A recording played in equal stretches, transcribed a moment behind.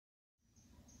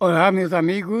Olá, meus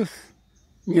amigos,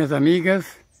 minhas amigas.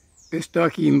 Eu estou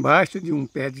aqui embaixo de um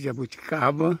pé de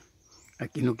jabuticaba,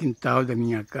 aqui no quintal da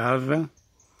minha casa.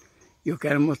 E eu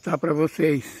quero mostrar para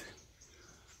vocês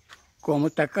como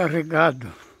está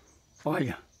carregado.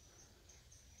 Olha,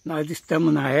 nós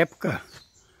estamos na época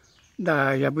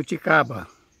da jabuticaba,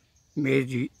 mês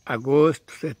de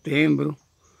agosto, setembro,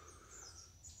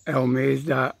 é o mês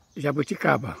da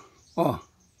jabuticaba. Ó,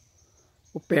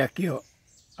 o pé aqui, ó.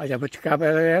 A jabuticaba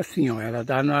ela é assim, ó, ela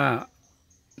dá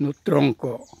no tronco,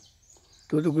 ó,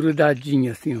 tudo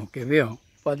grudadinho assim, ó, quer ver, ó?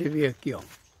 Pode ver aqui, ó,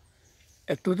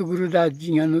 é tudo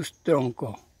grudadinho nos troncos,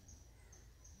 ó.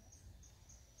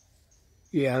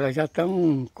 E elas já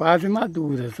estão quase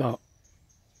maduras, ó.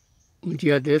 Um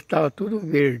dia desse estava tudo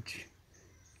verde,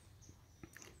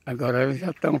 agora elas já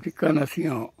estão ficando assim,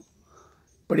 ó,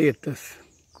 pretas.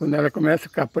 Quando ela começa a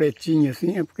ficar pretinha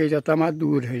assim, é porque já está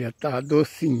madura, já está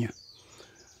docinha.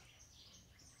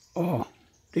 Ó,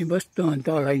 tem bastante,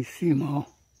 ó, lá em cima, ó.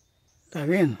 Tá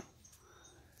vendo?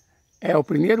 É o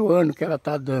primeiro ano que ela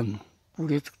tá dando.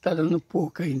 Por isso que tá dando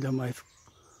pouco ainda, mas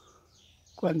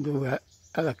quando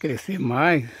ela crescer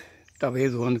mais,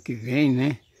 talvez o ano que vem,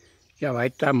 né? Já vai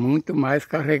estar muito mais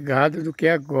carregado do que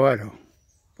agora, ó.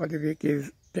 Pode ver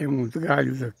que tem uns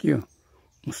galhos aqui, ó.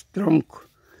 Uns troncos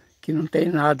que não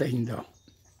tem nada ainda, ó.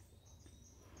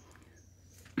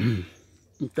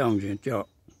 Então, gente, ó.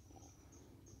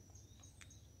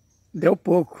 Deu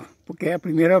pouco, porque é a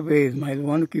primeira vez, mas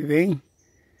o ano que vem,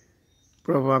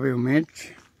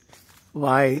 provavelmente,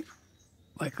 vai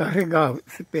carregar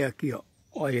esse pé aqui, ó.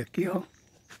 Olha aqui, ó.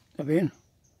 Tá vendo?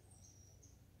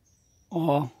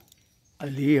 Ó,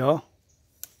 ali, ó.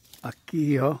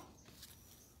 Aqui, ó.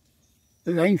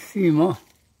 Lá em cima, ó.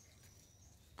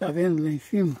 Tá vendo lá em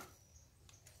cima?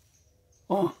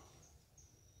 Ó.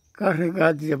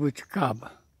 Carregado de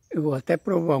jabuticaba. Eu vou até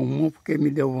provar uma, porque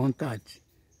me deu vontade.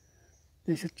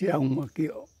 Deixa eu tirar uma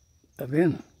aqui, ó. Tá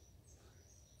vendo?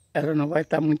 Ela não vai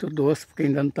estar muito doce, porque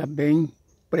ainda não está bem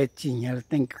pretinha. Ela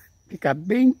tem que ficar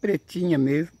bem pretinha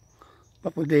mesmo, para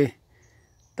poder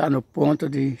estar no ponto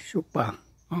de chupar.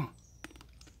 Ó.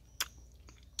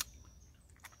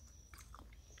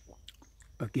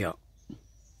 Aqui, ó.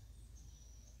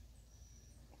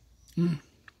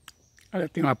 Ela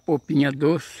tem uma polpinha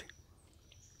doce.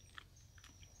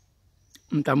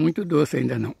 Não está muito doce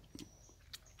ainda não.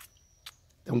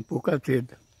 Está um pouco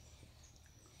azeda,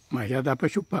 mas já dá para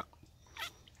chupar.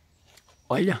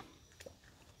 Olha,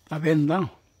 tá vendo não?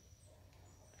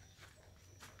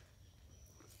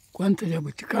 Quanta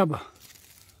jabuticaba.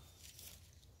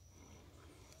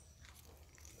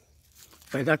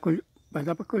 Vai dar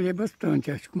para colher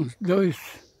bastante, acho que uns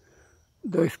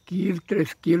 2 quilos,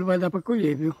 3 quilos vai dar para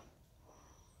colher, viu?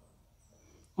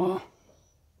 Ó.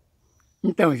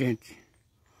 Então, gente,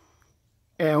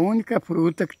 é a única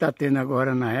fruta que está tendo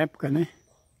agora na época, né?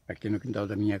 Aqui no quintal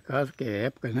da minha casa, que é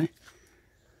época, né?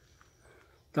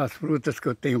 Das frutas que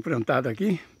eu tenho plantado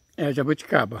aqui, é a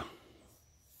jabuticaba.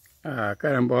 A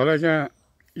carambola já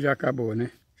acabou,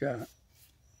 né?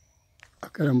 A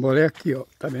carambola é aqui, ó.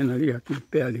 Tá vendo ali? Aqui no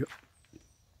pé ali, ó.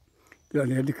 Aquilo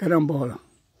ali é de carambola.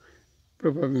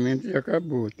 Provavelmente já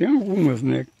acabou. Tem algumas,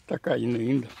 né? Que tá caindo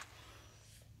ainda.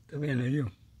 Tá vendo aí, ó?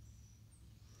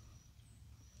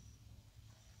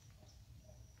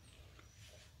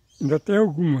 Ainda tem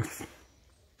algumas.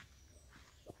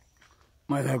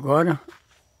 Mas agora,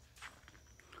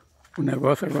 o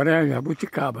negócio agora é a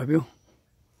jabuticaba, viu?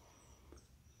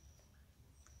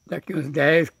 Daqui uns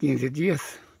 10, 15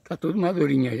 dias, tá tudo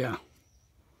madurinha já.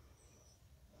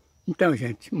 Então,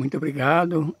 gente, muito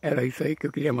obrigado. Era isso aí que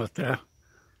eu queria mostrar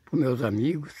para os meus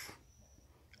amigos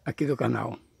aqui do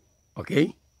canal.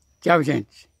 Ok? Tchau,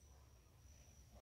 gente.